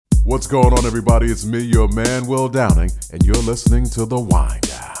What's going on, everybody? It's me, your man, Will Downing, and you're listening to The Wind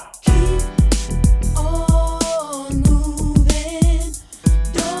Down. Keep on moving,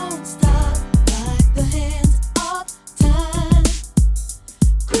 don't stop like the hands of time.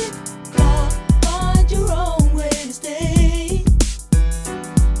 Quick clock, find your own way to stay.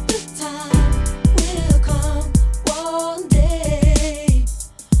 The time will come one day.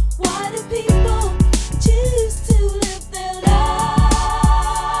 Why do people choose to live their lives?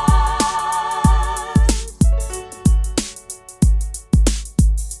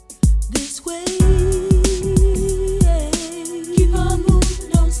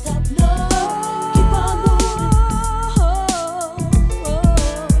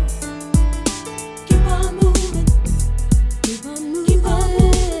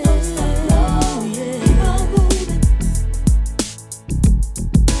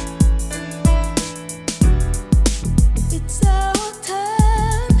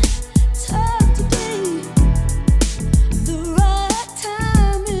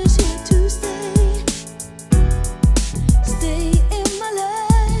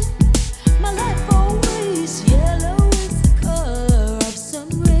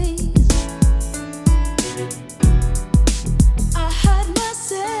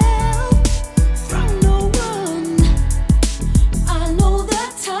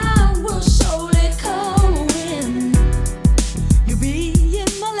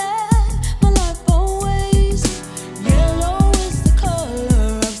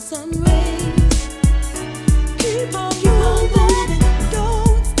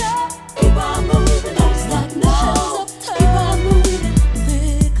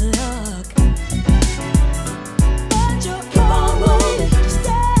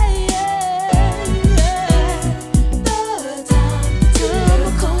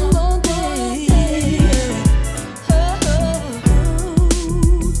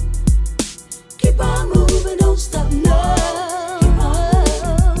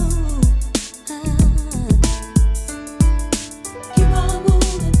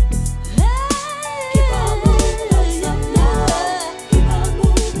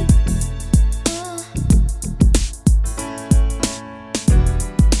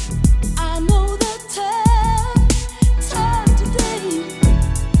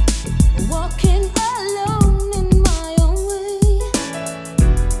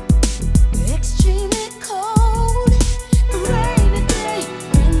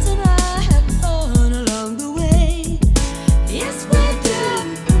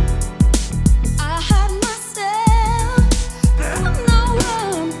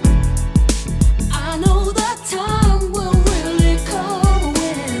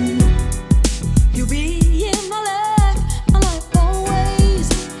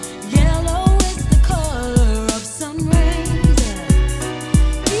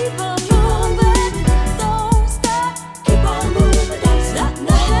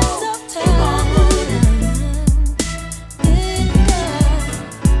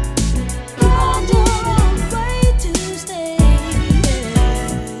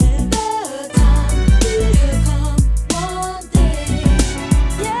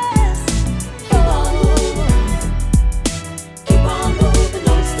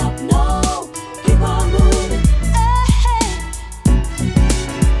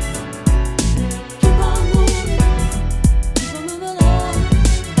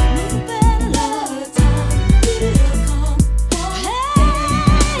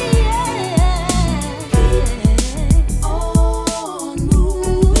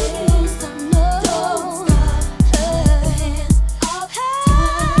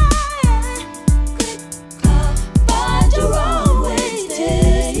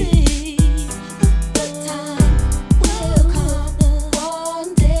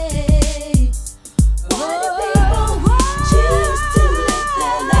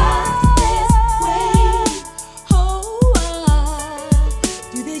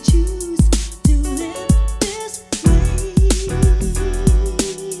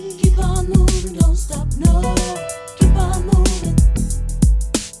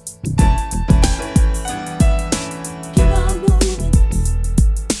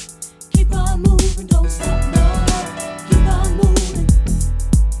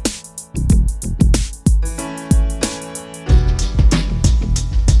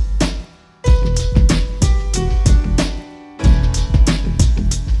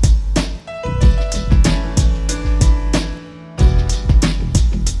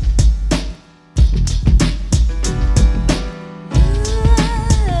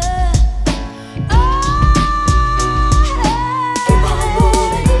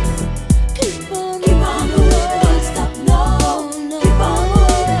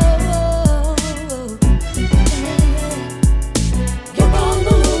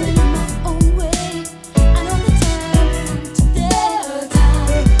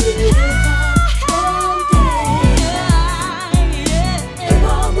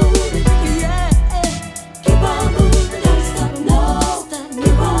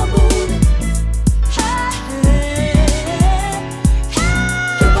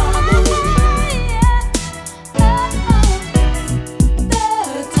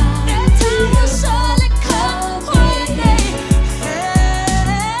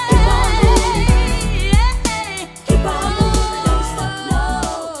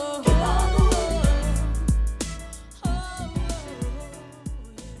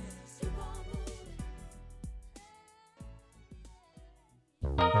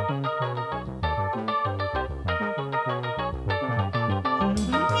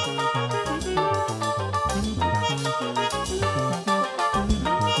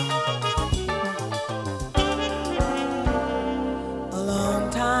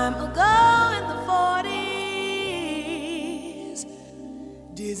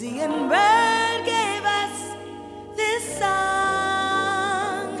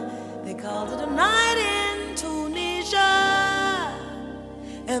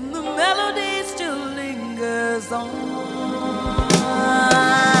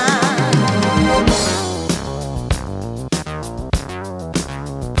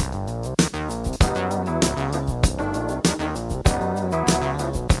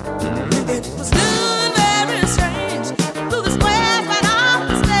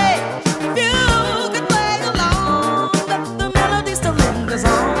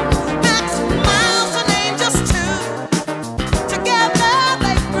 Together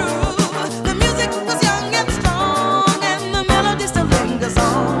they grew. The music was young and strong, and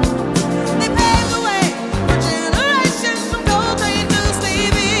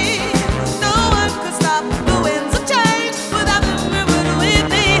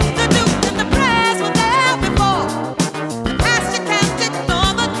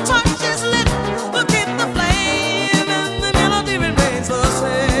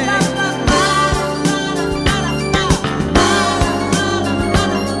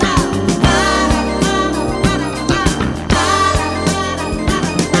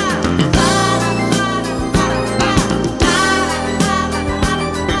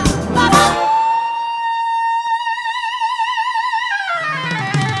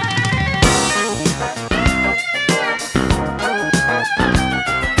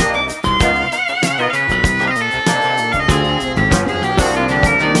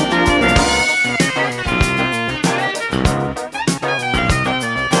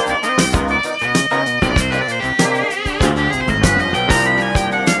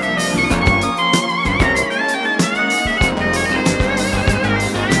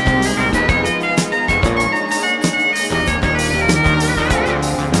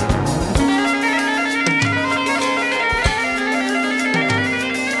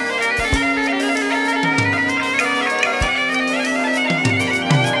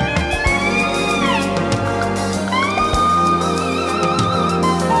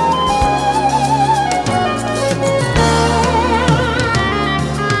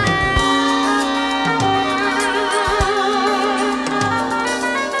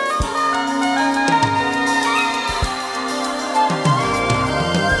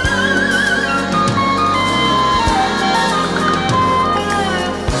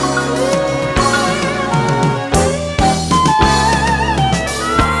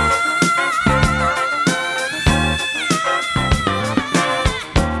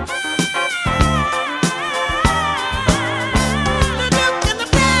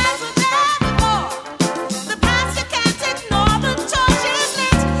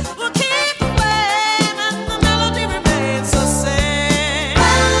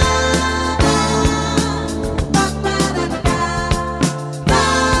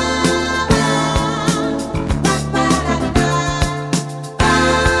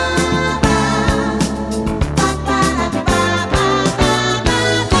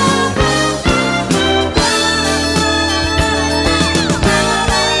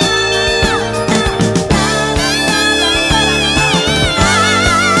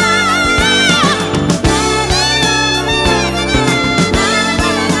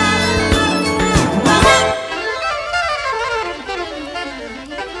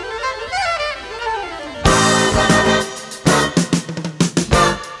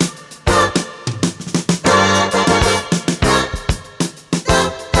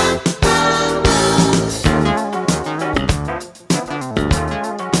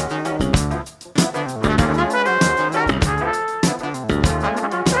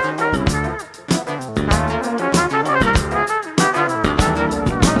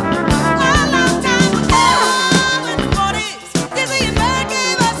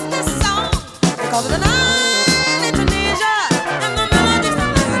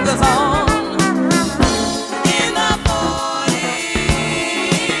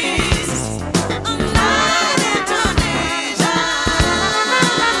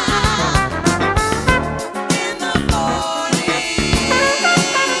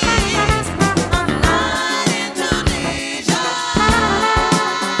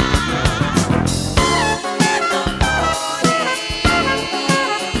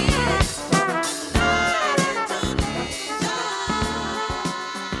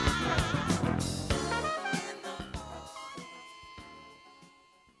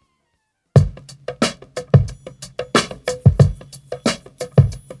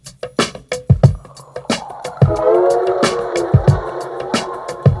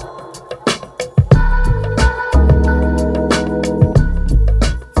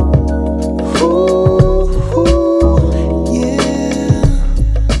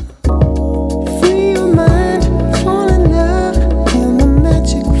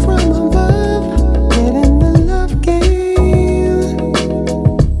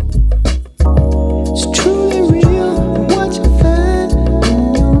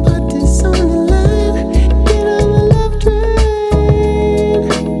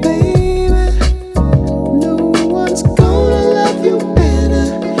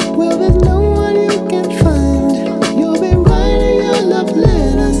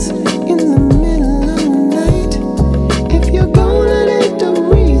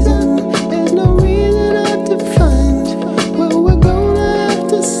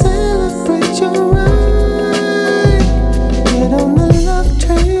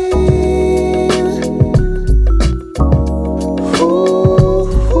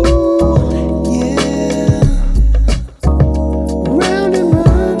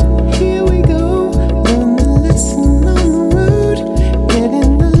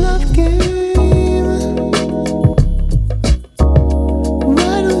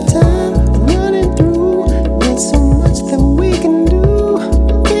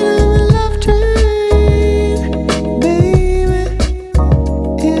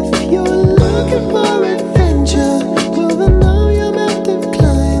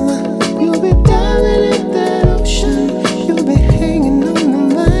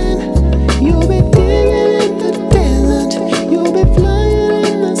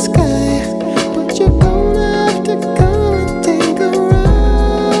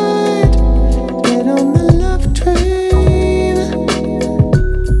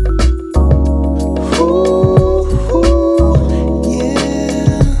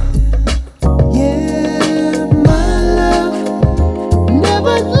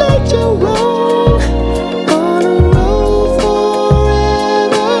let you wrong. On a road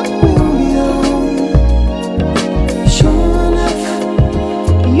forever we'll be on. Sure enough,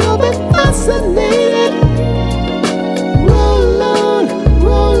 you'll be fascinated. Roll on,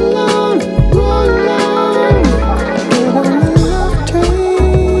 roll on, roll on. Get on the love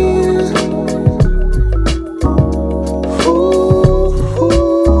train. Ooh,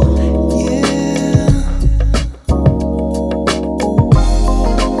 yeah.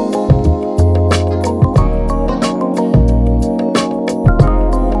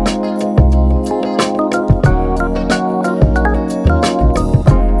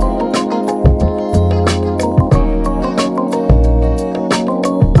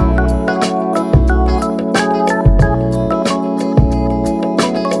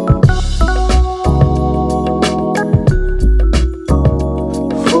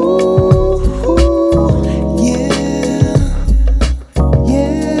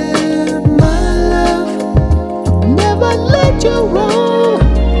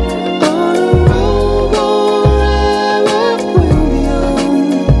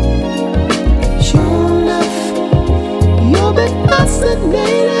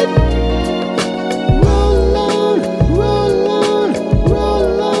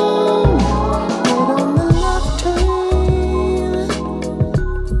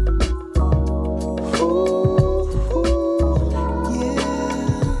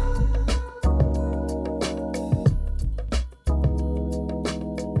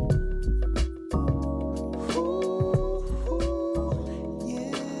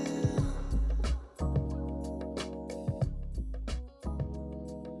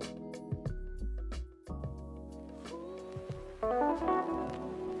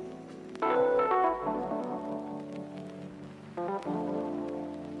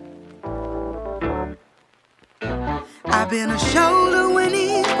 I've been a shoulder when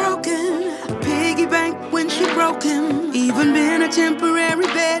he's broken, a piggy bank when she broke him, even been a temporary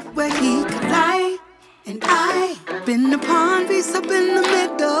bed where he could lie. And I been a pawn piece up in the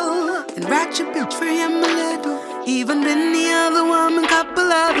middle, and ratchet bitch for him a little, even been the other woman, couple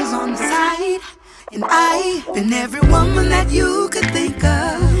others on the side. And I been every woman that you could think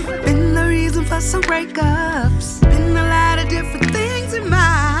of, been the reason for some breakups, been a lot of different things in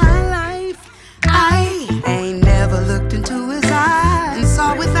my life. I ain't never looked into his eyes and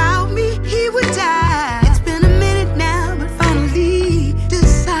saw without me he would die. It's been a minute now, but finally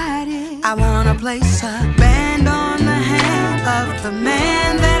decided I wanna place a band on the hand of the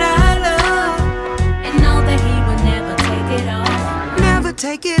man that I love, and know that he would never take it off. never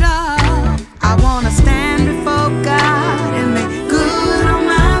take it off. I wanna stand before God and make good on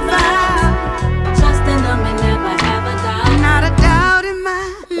my vow, Trusting him and never have a doubt. not a doubt in my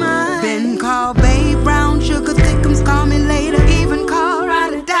mind. Been called babe, brown sugar, thickums, call me later, even called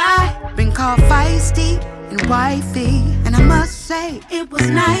ride or die. Been called feisty and wifey, and I must say it was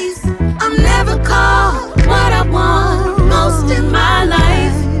nice. I'm never called what I want most in my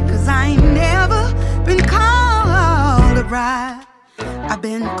life, 'cause I ain't never been called a bride. I've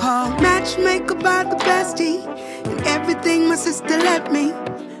been called matchmaker by the bestie, and everything my sister let me,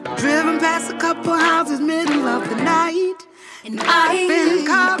 driven past a couple houses middle of the night. And I've been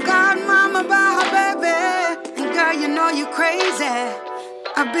called godmama by her baby, and girl, you know you crazy.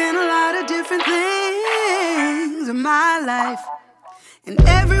 I've been a lot of different things in my life, and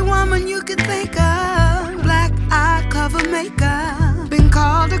every woman you could think of, black eye cover makeup. Been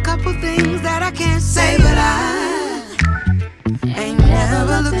called a couple things that I can't say, but I ain't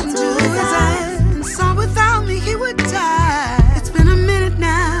never looked into his eyes and saw without me he would die. It's been a minute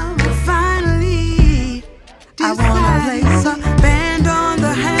now, but finally I wanna place a band on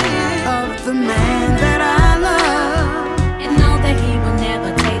the hand of the man that I love, And know that he will never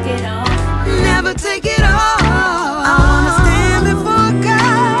take it off. never take it off. I wanna stand before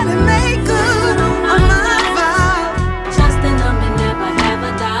God and make good on my vow, Trusting him and never have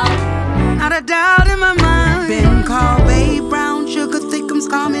a doubt. not a doubt in my mind. Been called babe, brown sugar, thickums,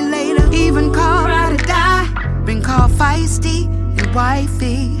 call me later, even called ride or die. Been called feisty and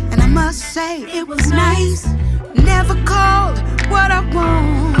wifey, and I must say it was nice. Never called what I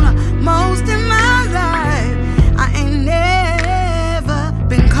want most in my life. I ain't never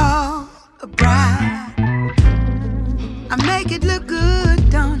been called a bride. I make it look good,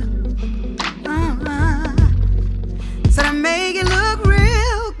 don't I? Said I make it look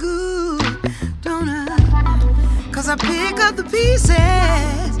real good, don't I? 'Cause I pick up the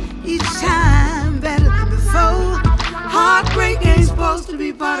pieces each time better than before. Heartbreak ain't supposed to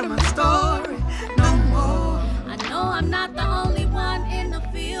be part of my story no more. I know I'm not the only one in the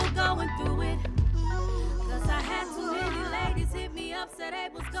field going through it, 'cause I had too many ladies hit me up, said they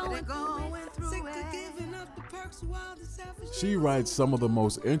was So they're going going through through it. Sick of giving up the perks while the selfish. She writes some of the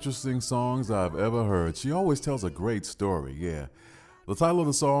most interesting songs I've ever heard. She always tells a great story, yeah. The title of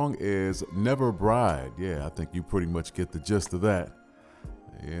the song is Never Bride. Yeah, I think you pretty much get the gist of that.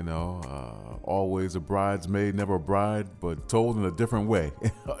 You know, always a bridesmaid, never a bride, but told in a different way,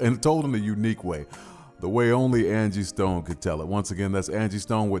 and told in a unique way. The way only Angie Stone could tell it. Once again, that's Angie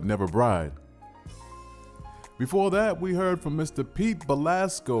Stone with Never Bride. Before that, we heard from Mr. Pete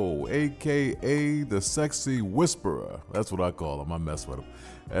Belasco, a.k.a. the Sexy Whisperer. That's what I call him. I mess with him.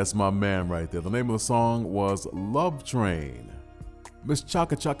 That's my man right there. The name of the song was Love Train. Miss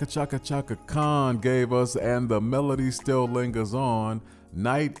Chaka Chaka Chaka Chaka Khan gave us And the Melody Still Lingers On,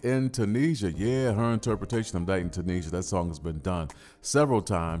 Night in Tunisia. Yeah, her interpretation of Night in Tunisia. That song has been done several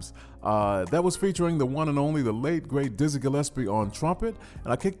times. That was featuring the one and only, the late, great Dizzy Gillespie on trumpet.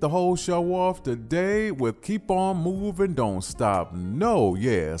 And I kicked the whole show off today with Keep On Moving, Don't Stop. No,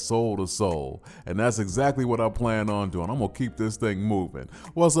 yeah, soul to soul. And that's exactly what I plan on doing. I'm going to keep this thing moving.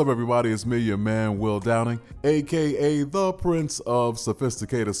 What's up, everybody? It's me, your man, Will Downing, a.k.a. the Prince of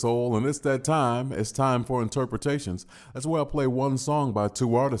Sophisticated Soul. And it's that time. It's time for interpretations. That's where I play one song by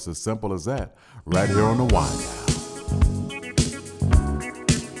two artists, as simple as that, right here on the Wind Down.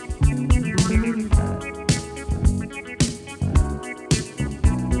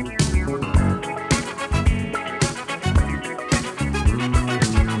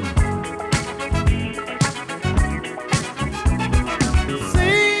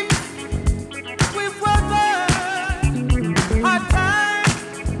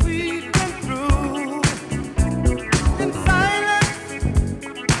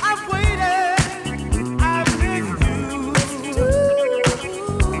 I've waited, I've been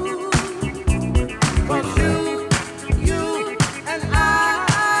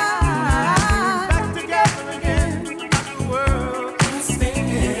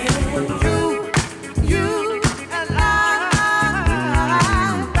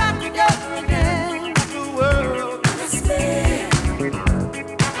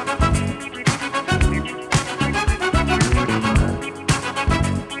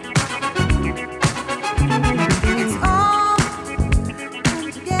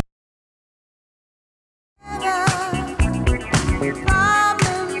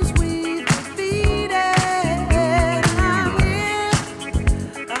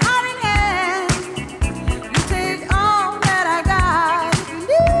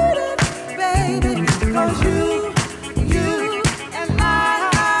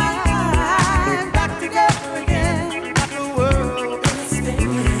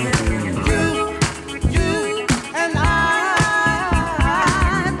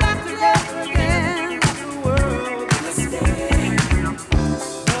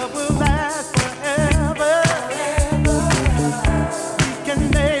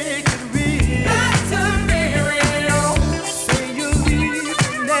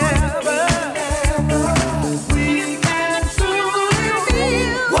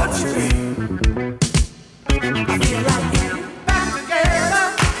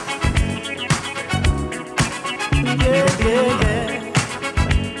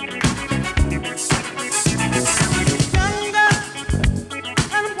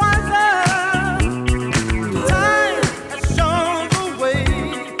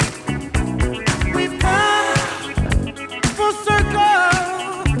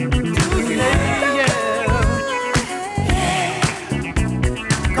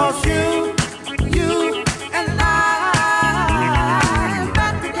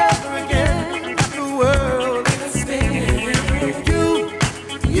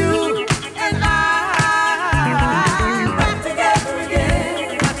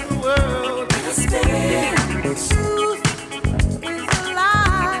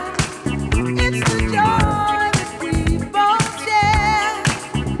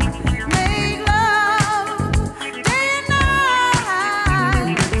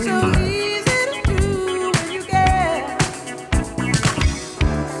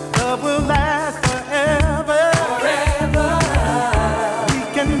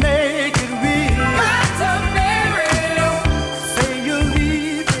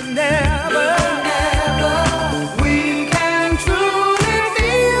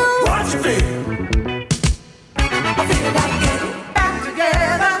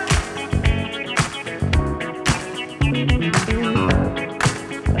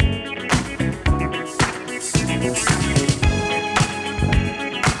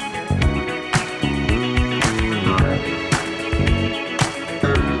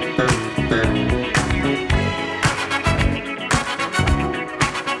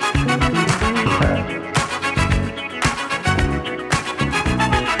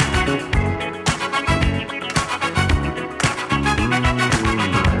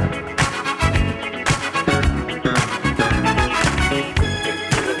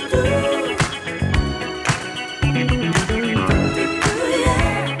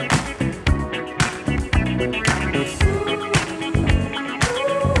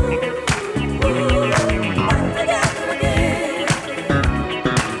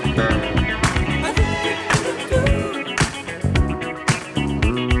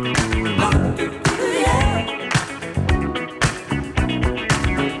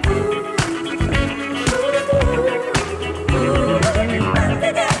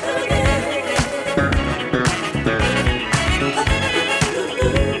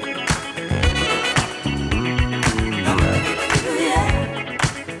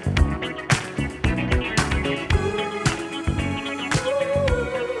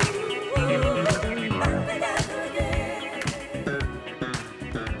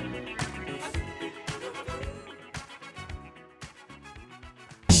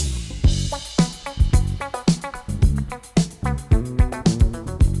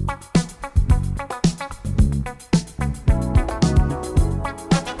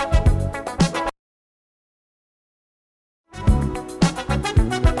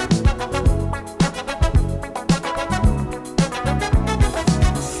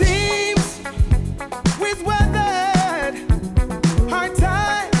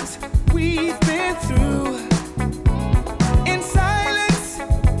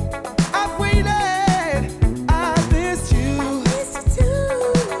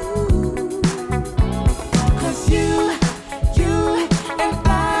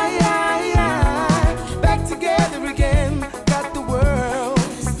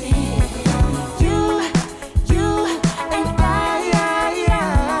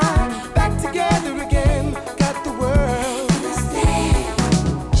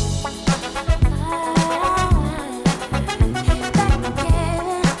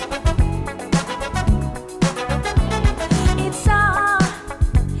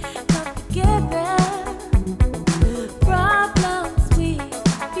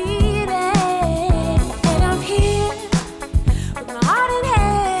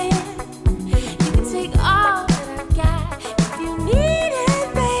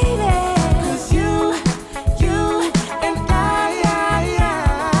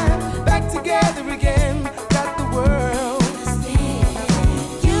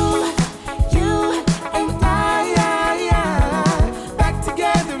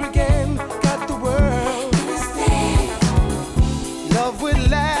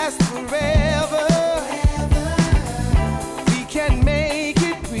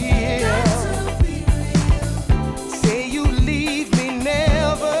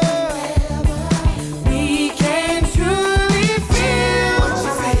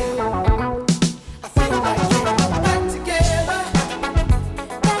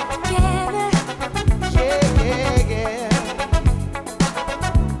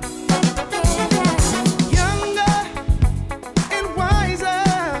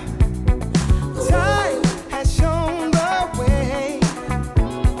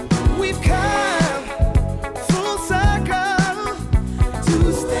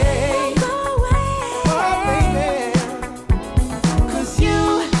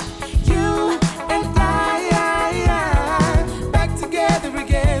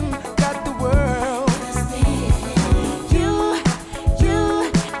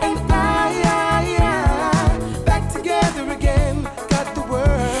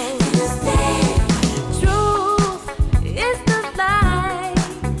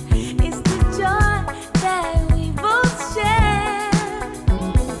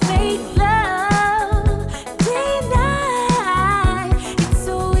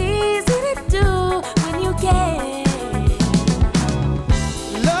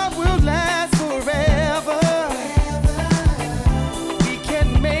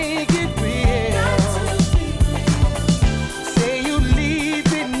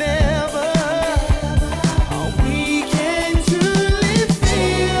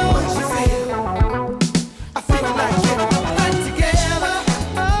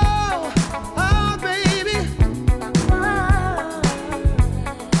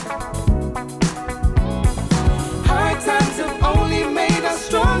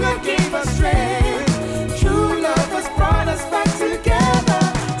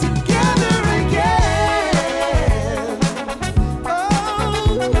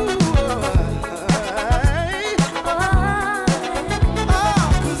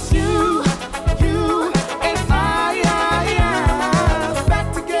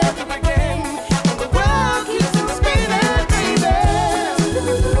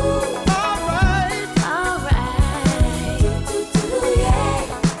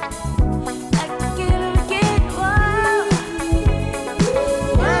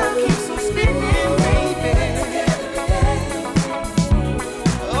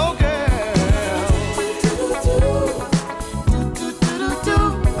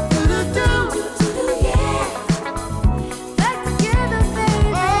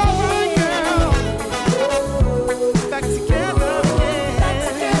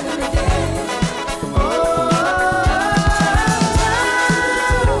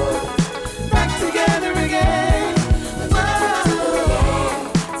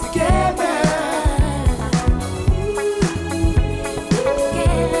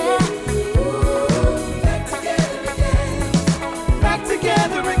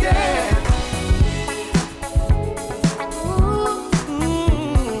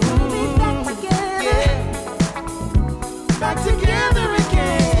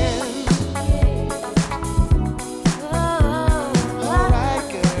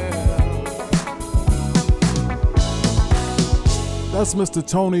That's Mr.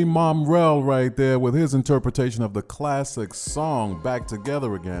 Tony Momrell right there with his interpretation of the classic song Back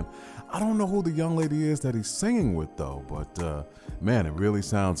Together Again. I don't know who the young lady is that he's singing with though, but man, it really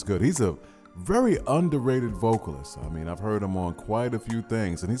sounds good. He's a very underrated vocalist. I mean, I've heard him on quite a few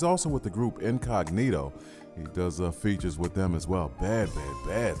things, and he's also with the group Incognito. He does features with them as well. Bad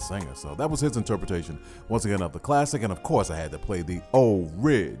singer. So that was his interpretation, once again, of the classic. And of course, I had to play the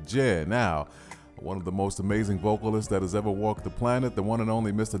original. One of the most amazing vocalists that has ever walked the planet, the one and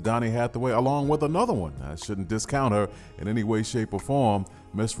only Mr. Donny Hathaway, along with another one. I shouldn't discount her in any way, shape, or form,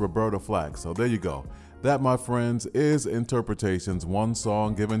 Miss Roberta Flack. So there you go. That, my friends, is Interpretations, one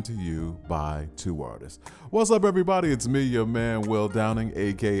song given to you by two artists. What's up, everybody? It's me, your man, Will Downing,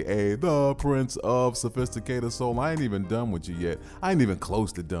 a.k.a. the Prince of Sophisticated Soul. I ain't even done with you yet. I ain't even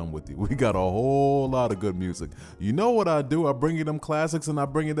close to done with you. We got a whole lot of good music. You know what I do? I bring you them classics, and I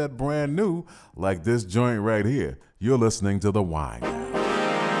bring you that brand new, like this joint right here. You're listening to The Wine. Real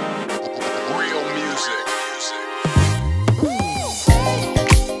music.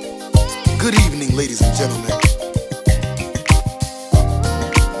 Good evening, ladies and gentlemen.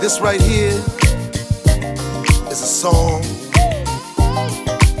 This right here is a song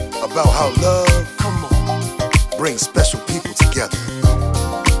about how love brings special people together.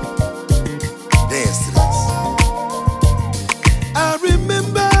 Dance to this. I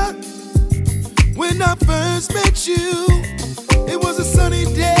remember when I first met you. It was a sunny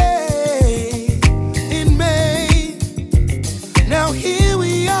day in May. Now here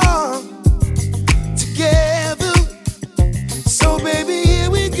we are together. So baby, here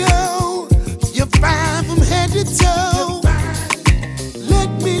we go. You're fine from head to toe. Let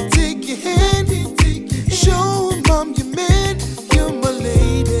me take your hand. Show 'em I'm your man. You're my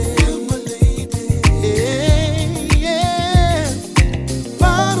lady. Yeah, yeah.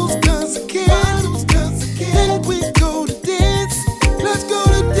 Bottles, guns, and candles. And we go to dance. Let's go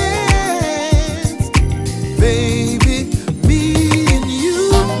to dance. Baby, me and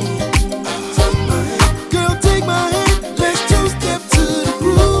you. Girl, take my hand. Let's two-step to the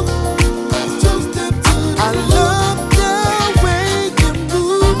groove. Two-step to the groove. I love the way you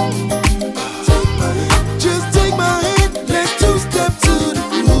move. Just take my hand. Let's two-step to the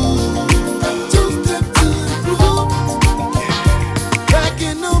groove. Two-step to the groove. Back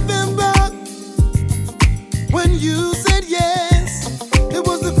in November, when you said yes, it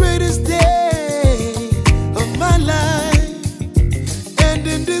was the greatest day of my life. And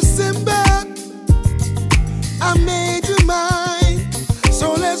in December, I made you mine.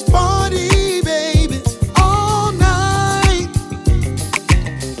 So let's party, baby, all night.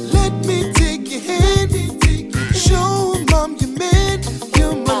 Let me take your hand. Show 'em I'm your man.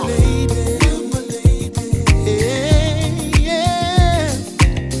 You're my lady. Yeah, yeah.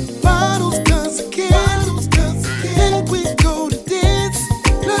 Bottles, guns, and candles. And we go to dance.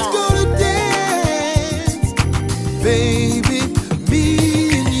 Let's go to dance. Baby, me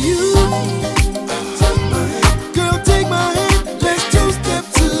and you. Girl, take my hand. Let's two-step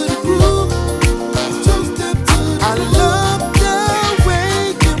to the groove. Two-step to the groove. I love the way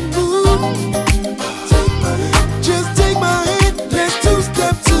you move. Just take my hand. Let's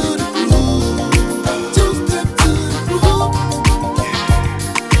two-step to the groove. Two-step to the groove.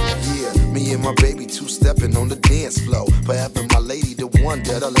 Yeah, me and my baby two-stepping on the dance floor. Forever my lady, the one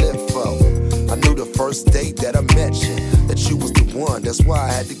that I live for. I knew the first day that I met you that you was the one, that's why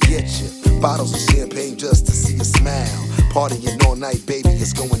I had to get you. Bottles of champagne just to see you smile. Partying all night, baby,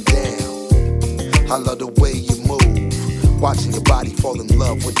 it's going down. I love the way you move, watching your body fall in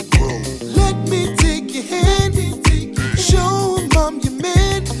love with the groove. Let me take your hand, show 'em I'm your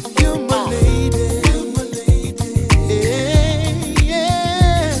man. You're my lady. Yeah,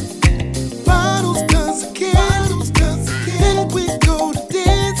 yeah. Bottles, guns, and candles. And we go to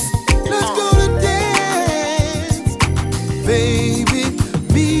dance. Let's go to dance. Baby,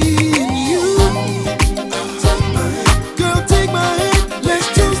 me and you. Girl, take my hand. Let's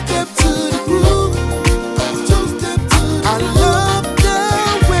two-step to the groove. Two-step to the groove. I love the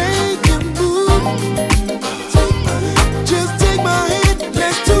way you move. Just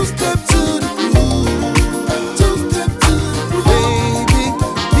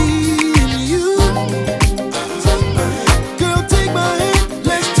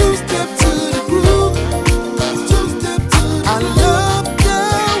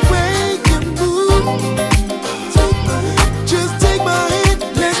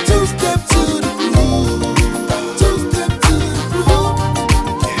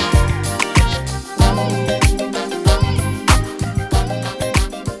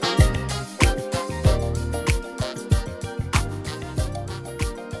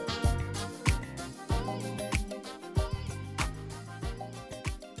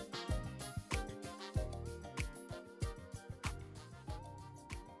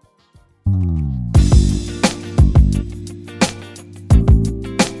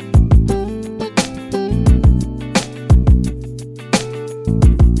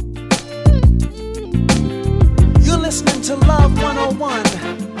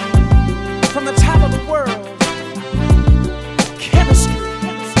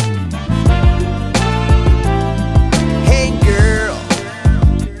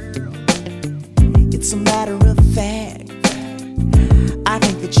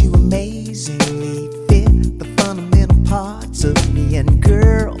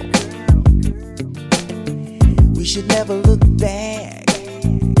should never look back.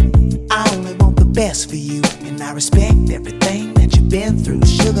 I only want the best for you, and I respect everything that you've been through.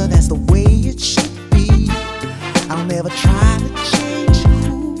 Sugar, that's the way it should be. I'll never try to change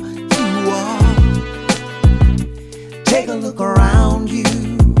who you are. Take a look around you.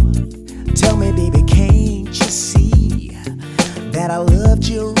 Tell me, baby, can't you see that I loved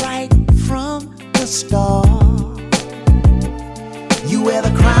you right from the start? You wear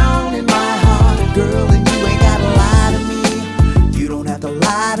the crown in my heart, girl, and you ain't gotta lie to me. You don't have to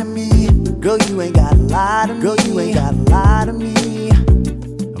lie to me. Girl, you ain't gotta lie to me. Girl, you ain't gotta lie to me.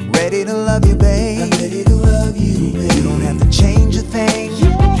 I'm ready to love you, babe. I'm ready to love you, babe. You don't have to change a thing. You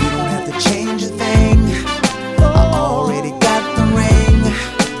don't have to change a thing. I already got the ring.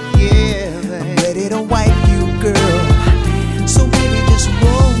 Yeah, babe. I'm ready to wipe you, girl. So baby, just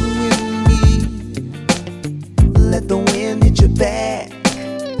roll with me. Let the wind hit your back.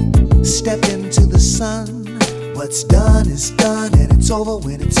 Step into the sun. What's done is done, and it's over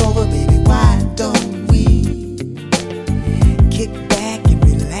when it's over, baby. Why don't we kick back and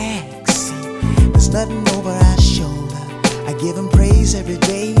relax? There's nothing over our shoulder. I give him praise every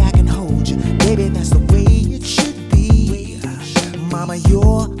day. I can hold you, baby. That's the way it should be. Mama,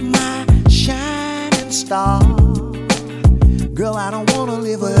 you're my shining star. Girl, I don't wanna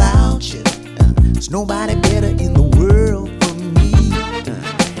live without you. There's nobody better in the world for me.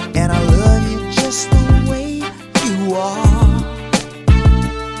 And I love you just the way you are.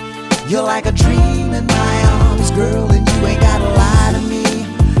 You're like a dream in my arms, girl, and you ain't gotta lie to me.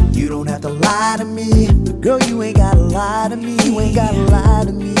 You don't have to lie to me. Girl, you ain't gotta lie to me. You ain't gotta lie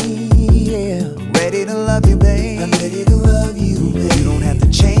to me. Yeah, I'm ready to love you, babe. I'm ready to love you, babe. You don't have to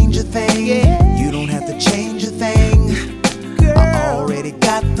change a thing. You don't have to change a thing. I already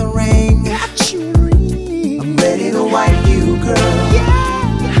got the ring. I'm ready to wipe you, girl.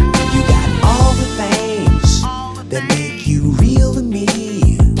 You got all the things that make you real to me.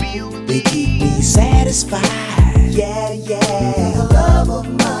 They keep me satisfied. Yeah, yeah. The love of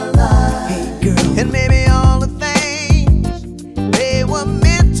my life. Hey, girl. And maybe all the things, they were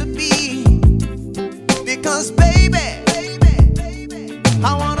meant to be. Because, baby,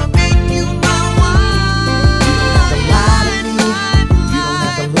 I wanna make you my wife. You don't have to lie to me. You don't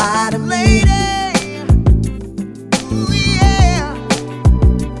have to lie to me. Lady. Ooh, yeah.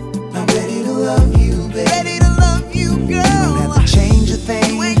 I'm ready to love you, baby. Ready to love you, girl. You don't have to change a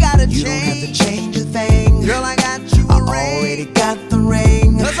thing. You ain't gotta change. You don't have to change a thing. Girl, I got you a ring. I already got the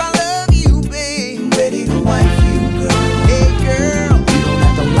ring. 'Cause I love you, babe. I'm ready to wife you, girl. Hey, girl. You don't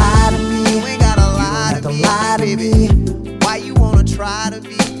have to lie to me. You ain't gotta lie to me, baby. Why you wanna try to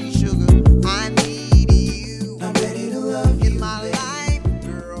be sugar? I need you. I'm ready to love you in my life,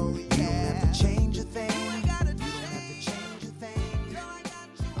 girl. Yeah. You don't have to change a thing. You ain't gotta change a thing. Girl, I got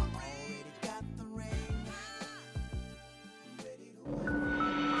you. I already got the ring. I'm ready to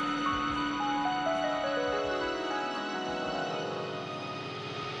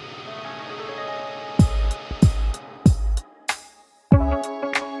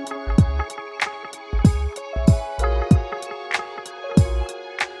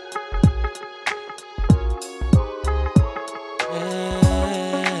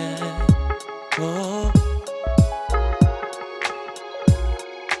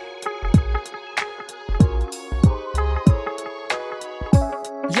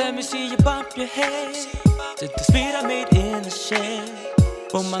Let me see you bump your head to the speed I made in the shed.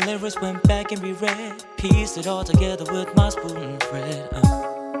 When my lyrics went back and reread, pieced it all together with my spoon thread.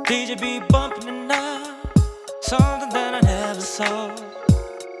 DJ be bumping it now, something that I never saw.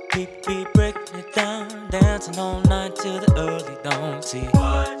 People be breaking it down, dancing all night till the early dawn. See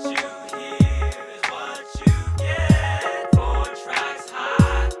what you hear is what you get. 4 tracks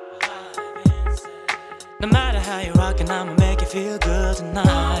hot, live inside. No matter how you rockin', I'ma make you feel good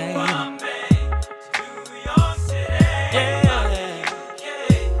tonight. Bombay to New York City, yeah. UK,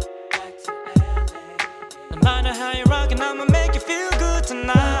 back to LA. No matter how you rockin', I'ma make you feel good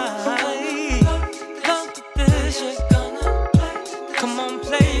tonight. Love to this, yeah. Come on,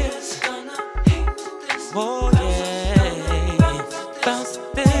 players. Oh yeah. Bounce to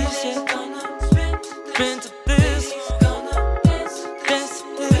this, yeah. Spin to this. Dance to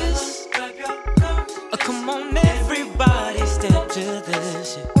this. Oh, come on, everybody, step to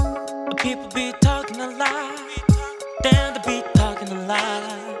this, yeah. People be talking a lot, damn, the beat talking a lot.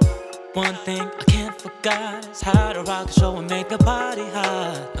 One thing I can't forget is how to rock a show and make the party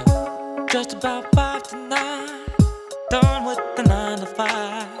hot. Just about 5 to 9, done with the 9 to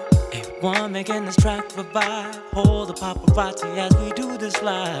 5. A1 making this track revive. Hold the paparazzi as we do this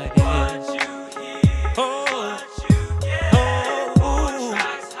live. What you hear, what you get. Oh,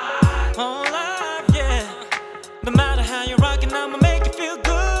 tracks hot. Oh, live, yeah. No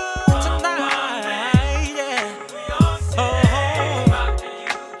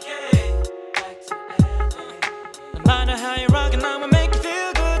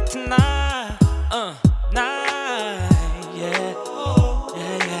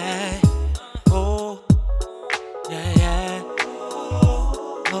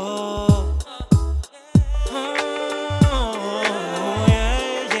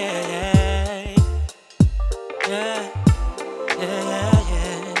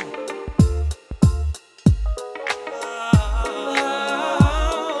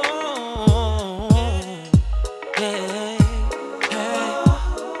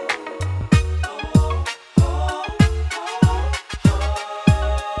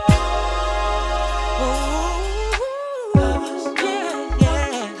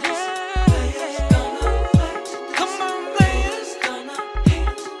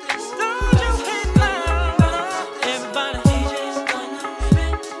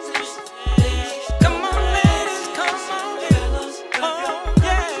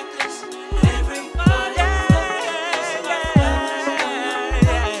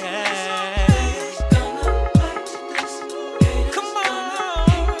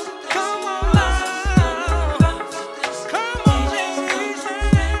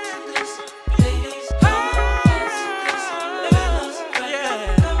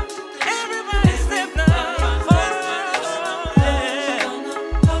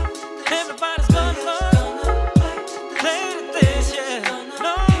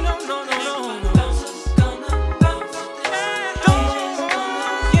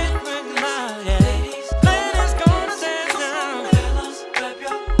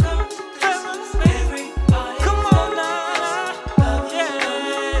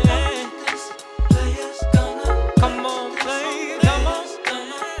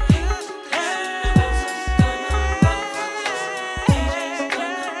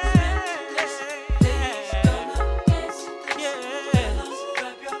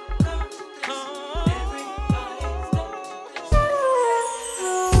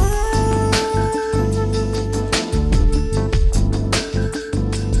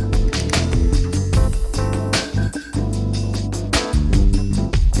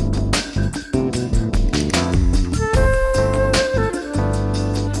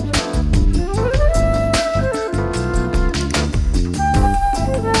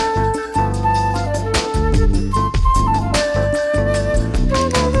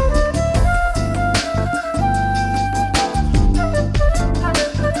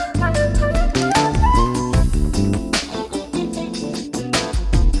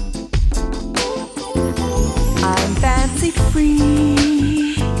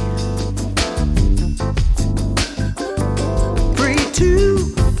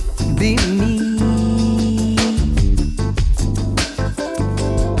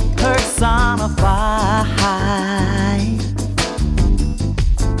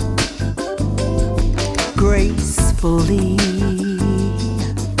peacefully.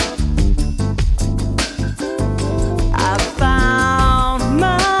 I found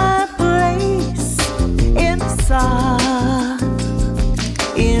my place in the sun,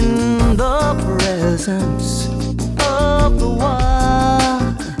 in the presence of the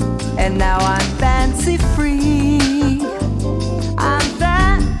one, and now I'm fancy free. I'm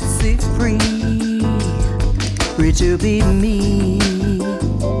fancy free, free to be me,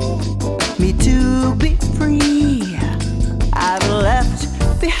 me to be free. I've left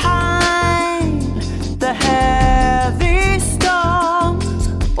behind the heavy storms,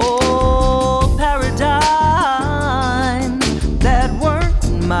 old paradigms that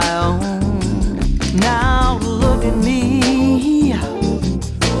weren't my own. Now look at me,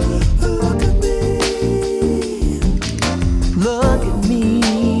 look at me, look at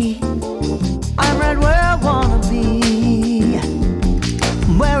me. I'm right where I wanna be,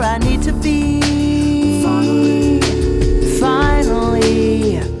 where I need to be.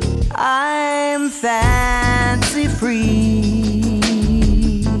 Finally, I'm fancy free.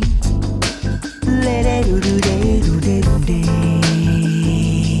 Le-de-do-do-de-do-de-do-de.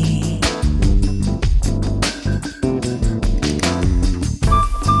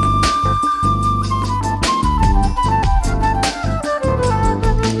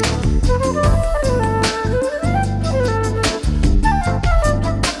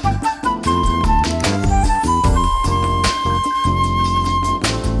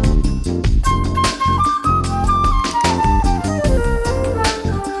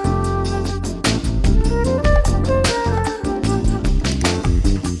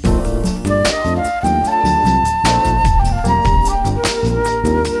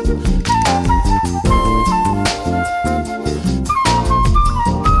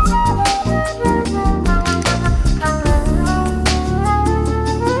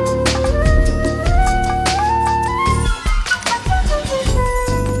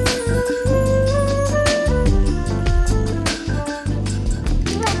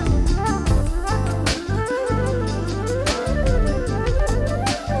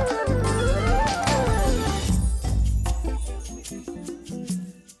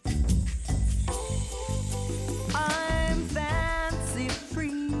 I'm fancy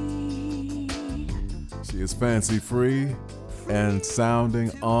free. She is fancy free and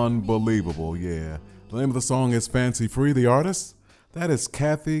sounding unbelievable, yeah. The name of the song is Fancy Free. The artist? That is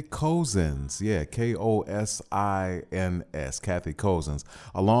Kathy Cozens. Yeah, Kosins, Kathy Cozens,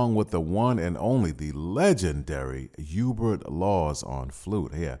 along with the one and only, the legendary Hubert Laws on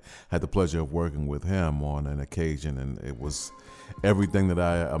flute. Yeah, had the pleasure of working with him on an occasion, and it was everything that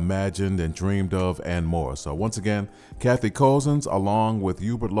I imagined and dreamed of and more. So once again, Kathy Cozens along with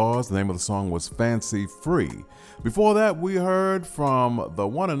Hubert Laws. The name of the song was Fancy Free. Before that, we heard from the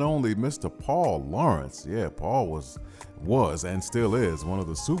one and only Mr. Paul Lawrence. Yeah, Paul was and still is one of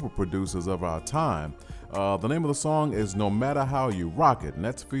the super producers of our time. The name of the song is No Matter How You Rock It, and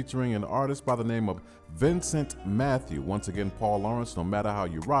that's featuring an artist by the name of Vincent Matthew. Once again, Paul Lawrence, No Matter How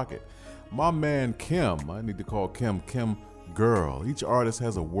You Rock It. My man Kim, I need to call Kim Girl. Each artist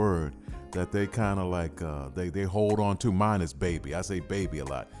has a word that they kind of like, they hold on to. Mine is baby. I say baby a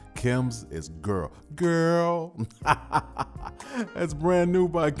lot. Kim's is girl. Girl. That's brand new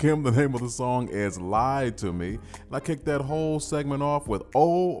by Kim. The name of the song is Lie to Me. And I kicked that whole segment off with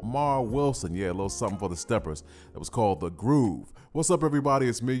Omar Wilson. Yeah, a little something for the steppers. That was called The Groove. What's up, everybody?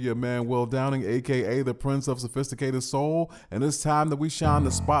 It's me, your man, Will Downing, a.k.a. the Prince of Sophisticated Soul. And it's time that we shine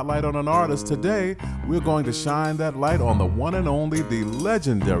the spotlight on an artist. Today, we're going to shine that light on the one and only, the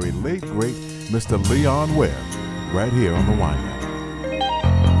legendary, late, great Mr. Leon Ware, right here on The Wind-Up.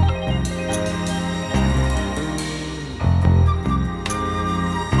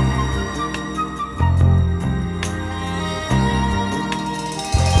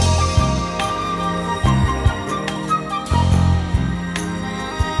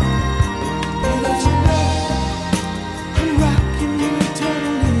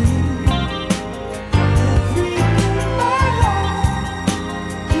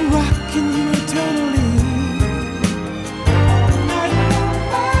 Rocking you eternally.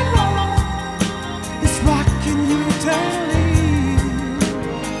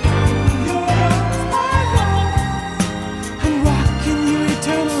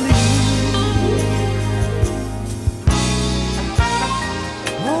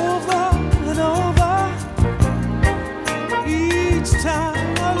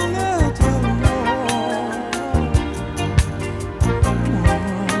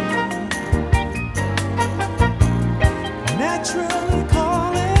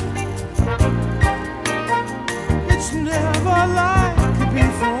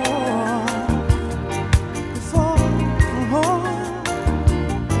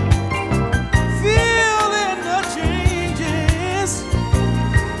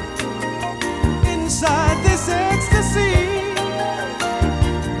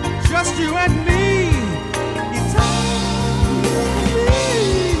 you and me.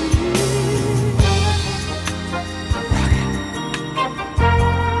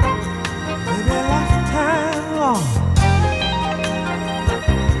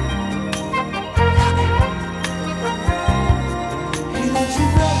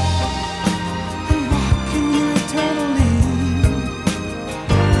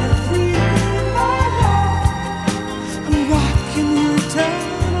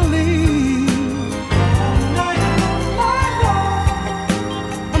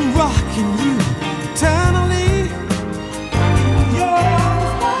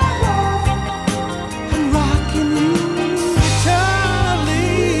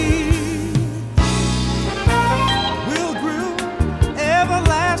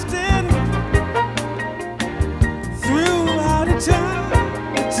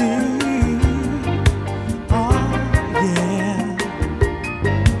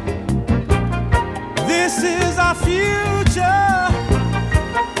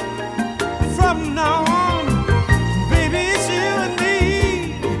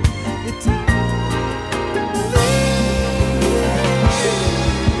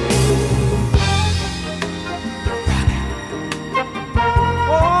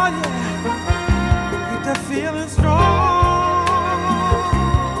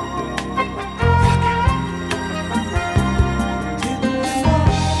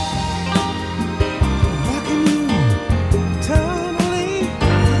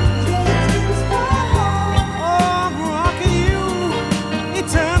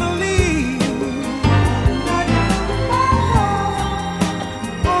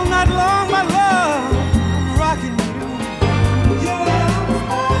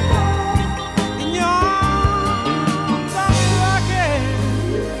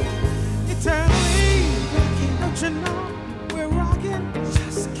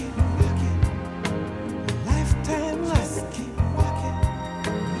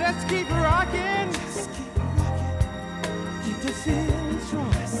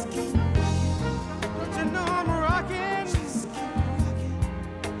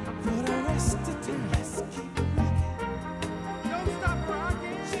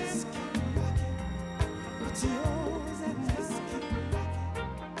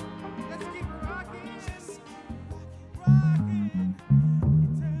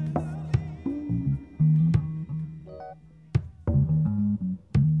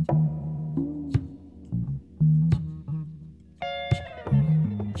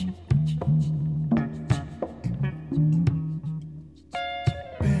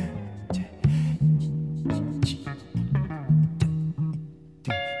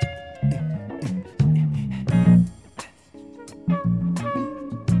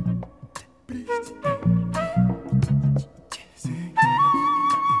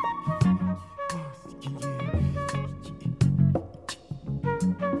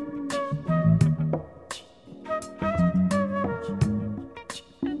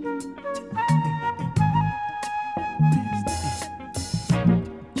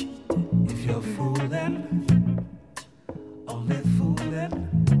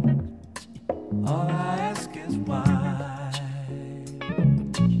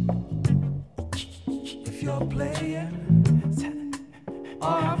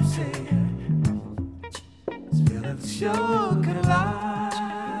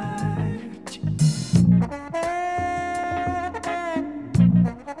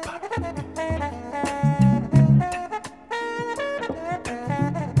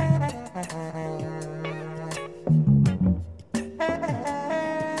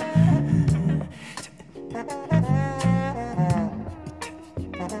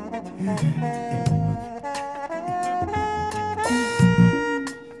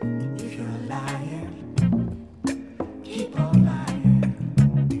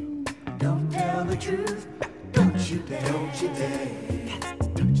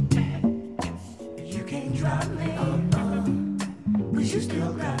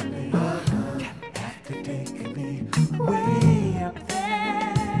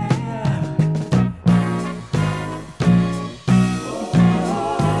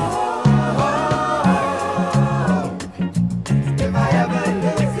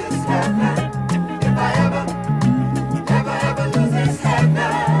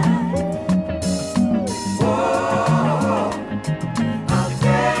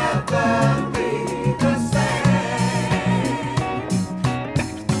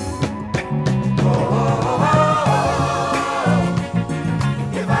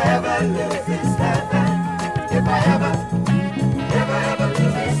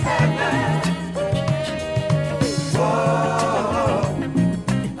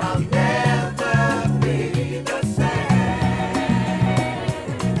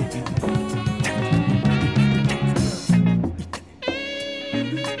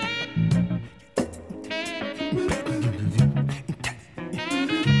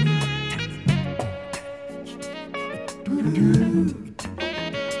 When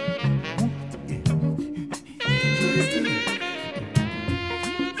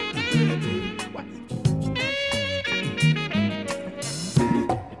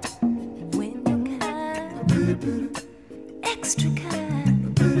you're kind, extra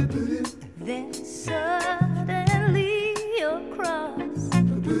kind, then suddenly you're cross.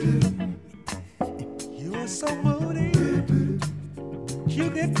 You're so moody, you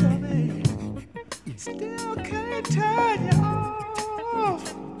get to me, still can't turn you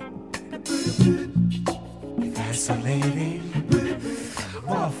off. Fascinating,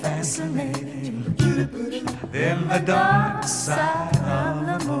 more fascinating than the dark side of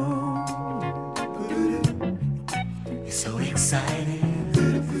the moon. You're so exciting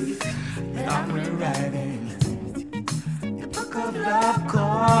that I'm rewriting the book of love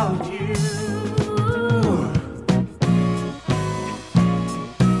called you.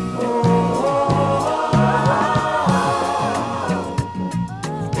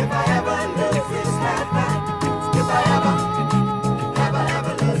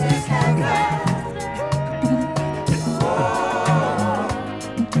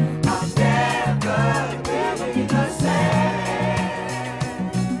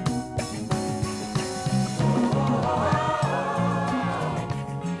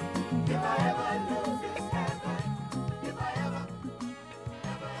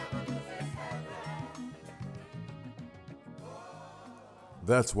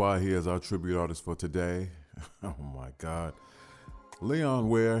 That's why he is our tribute artist for today. Oh my God. Leon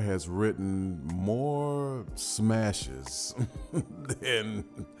Ware has written more smashes than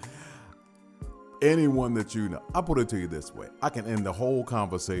anyone that you know. I'll put it to you this way. I can end the whole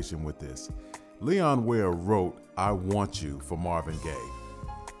conversation with this. Leon Ware wrote I Want You for Marvin Gaye.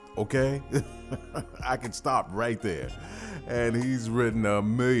 Okay? I can stop right there. And he's written a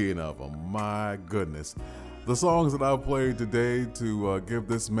million of them. My goodness. The songs that I've played today to give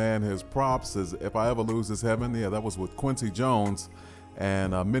this man his props is If I Ever Lose This Heaven. Yeah, that was with Quincy Jones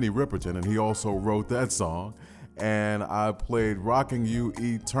and Minnie Riperton, and he also wrote that song. And I played Rocking You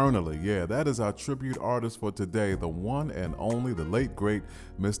Eternally. Yeah, that is our tribute artist for today, the one and only, the late, great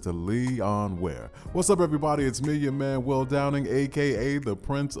Mr. Leon Ware. What's up, everybody? It's me, your man, Will Downing, a.k.a. the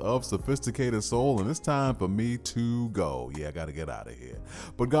Prince of Sophisticated Soul, and it's time for me to go. Yeah, I got to get out of here.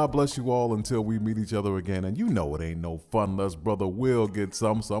 But God bless you all until we meet each other again, and you know it ain't no fun unless Brother Will gets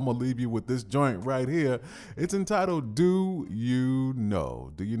some, so I'm going to leave you with this joint right here. It's entitled, Do You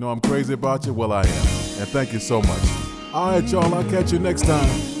Know? Do you know I'm crazy about you? Well, I am, and thank you so much. All right, y'all, I'll catch you next time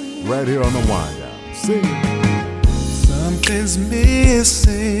right here on the Wind Down. See you. Something's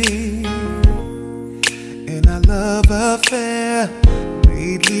missing in our love affair.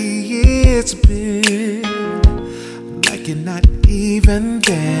 Lately it's been like you're not even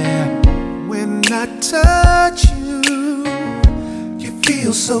there. When I touch you, you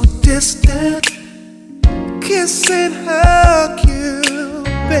feel so distant. Kiss and hug you,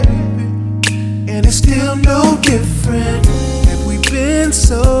 baby, and it's still no different. Have we been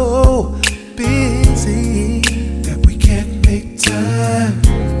so busy that we can't make time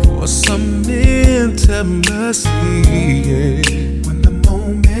for some intimacy? Yeah. When the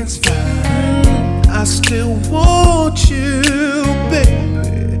moment's fine, I still want you,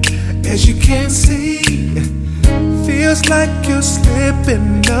 baby. As you can see, feels like you're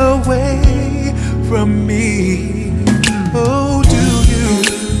slipping away from me. Oh, do you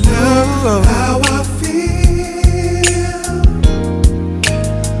know how I feel?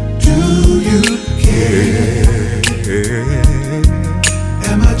 Do you care?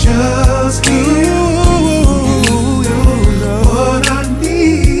 Am I just here? What I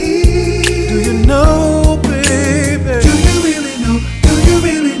need? Do you know, baby? Do you really know? Do you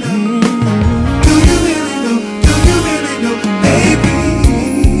really know? Do you really know? Do you really know, baby?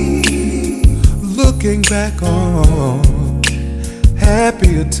 Looking back on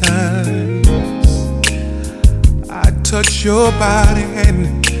happier times, I touch your body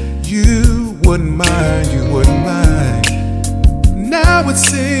and you wouldn't mind, you wouldn't mind. Now it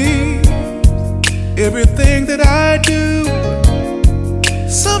seems everything that I do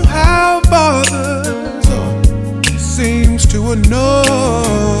somehow bothers or seems to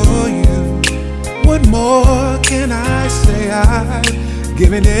annoy you. What more can I say? I've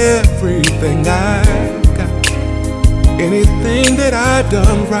given everything I've got. Anything that I've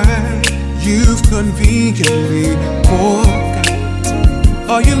done right, you've conveniently forgot.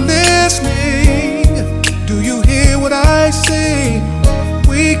 Are you listening? Do you hear what I say?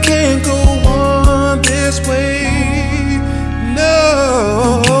 We can't go on this way.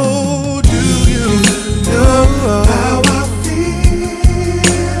 No, do you know how I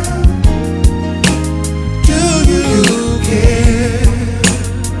feel? Do you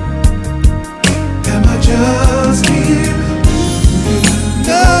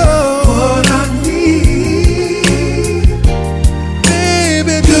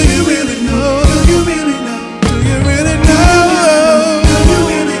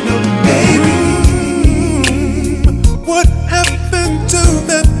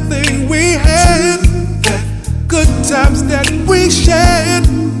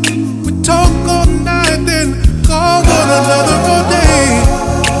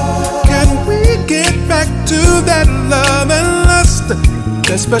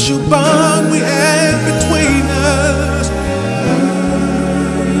special bond we had between